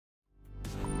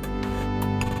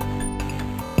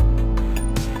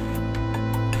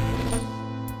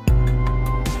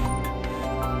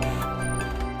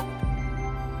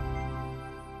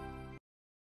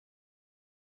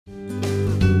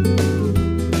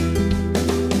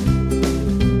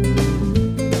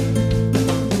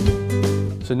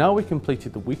So now we've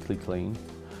completed the weekly clean,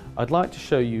 I'd like to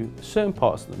show you certain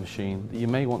parts of the machine that you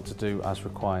may want to do as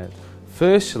required.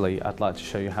 Firstly, I'd like to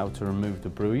show you how to remove the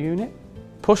brewer unit.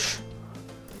 Push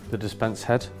the dispense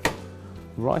head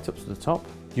right up to the top.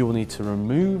 You will need to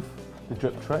remove the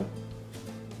drip tray.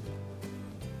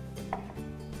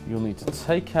 You'll need to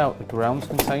take out the grounds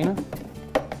container.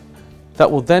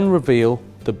 That will then reveal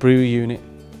the brewer unit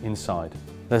inside.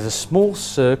 There's a small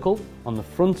circle on the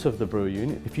front of the brewer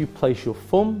unit. If you place your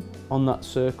thumb on that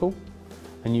circle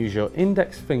and use your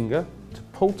index finger to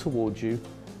pull towards you,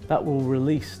 that will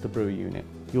release the brewer unit.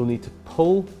 You'll need to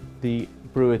pull the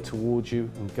brewer towards you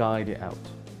and guide it out.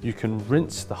 You can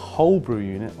rinse the whole brewer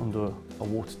unit under a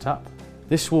water tap.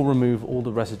 This will remove all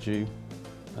the residue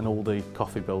and all the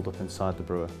coffee buildup inside the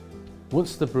brewer.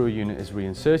 Once the brewer unit is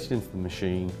reinserted into the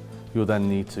machine, you'll then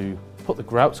need to put the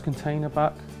grouts container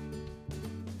back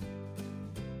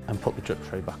and put the drip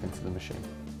tray back into the machine.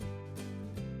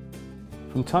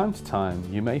 From time to time,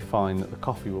 you may find that the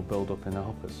coffee will build up in the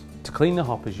hoppers. To clean the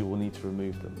hoppers, you will need to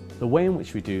remove them. The way in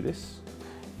which we do this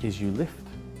is you lift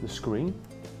the screen.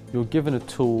 You're given a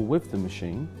tool with the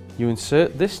machine. You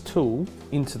insert this tool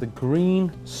into the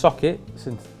green socket, it's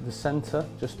in the center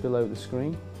just below the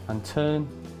screen, and turn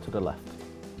to the left.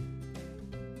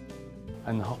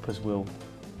 And the hoppers will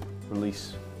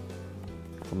release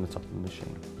from the top of the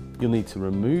machine. You'll need to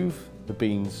remove the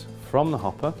beans from the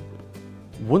hopper.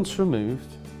 Once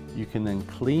removed, you can then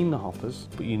clean the hoppers,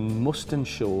 but you must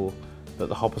ensure that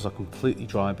the hoppers are completely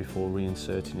dry before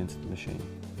reinserting into the machine.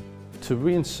 To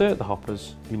reinsert the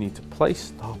hoppers, you need to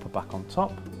place the hopper back on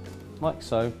top, like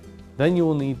so. Then you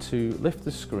will need to lift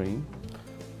the screen,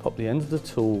 pop the end of the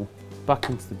tool back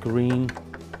into the green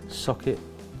socket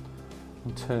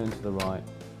and turn to the right.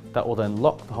 That will then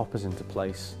lock the hoppers into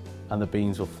place and the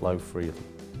beans will flow freely.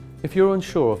 If you're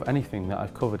unsure of anything that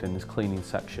I've covered in this cleaning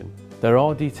section, there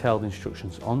are detailed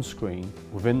instructions on screen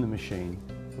within the machine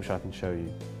which I can show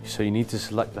you. So you need to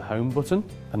select the home button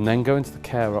and then go into the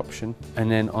care option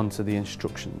and then onto the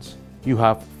instructions. You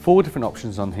have 4 different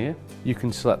options on here. You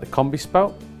can select the combi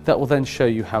spout. That will then show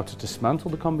you how to dismantle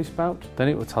the combi spout. Then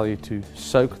it will tell you to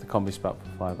soak the combi spout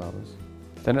for 5 hours.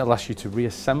 Then it will ask you to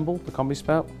reassemble the combi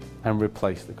spout and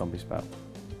replace the combi spout.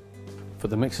 For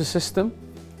the mixer system,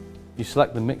 you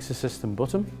select the mixer system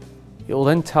button. It will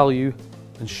then tell you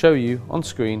and show you on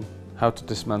screen how to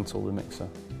dismantle the mixer.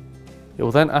 It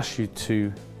will then ask you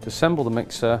to disassemble the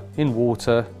mixer in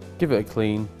water, give it a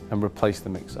clean and replace the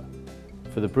mixer.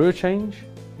 For the brewer change,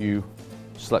 you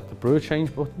select the brewer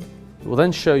change button. It will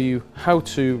then show you how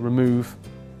to remove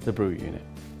the brewer unit.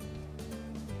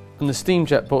 And the steam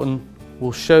jet button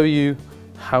will show you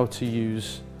how to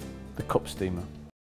use the cup steamer.